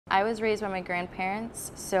I was raised by my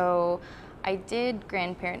grandparents, so I did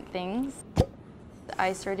grandparent things.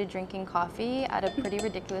 I started drinking coffee at a pretty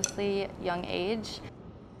ridiculously young age.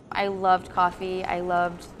 I loved coffee. I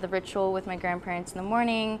loved the ritual with my grandparents in the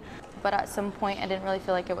morning, but at some point I didn't really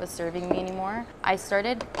feel like it was serving me anymore. I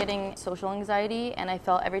started getting social anxiety, and I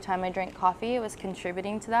felt every time I drank coffee it was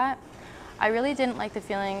contributing to that. I really didn't like the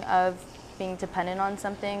feeling of being dependent on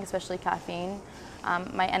something, especially caffeine.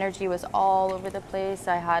 My energy was all over the place.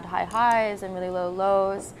 I had high highs and really low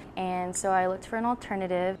lows, and so I looked for an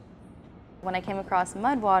alternative. When I came across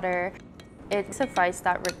mud water, it sufficed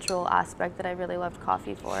that ritual aspect that I really loved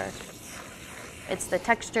coffee for. It's the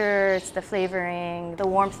texture, it's the flavoring, the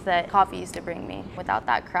warmth that coffee used to bring me without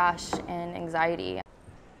that crash and anxiety.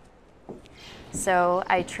 So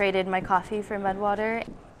I traded my coffee for mud water,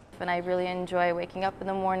 and I really enjoy waking up in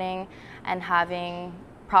the morning and having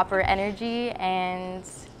proper energy, and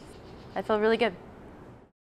I feel really good.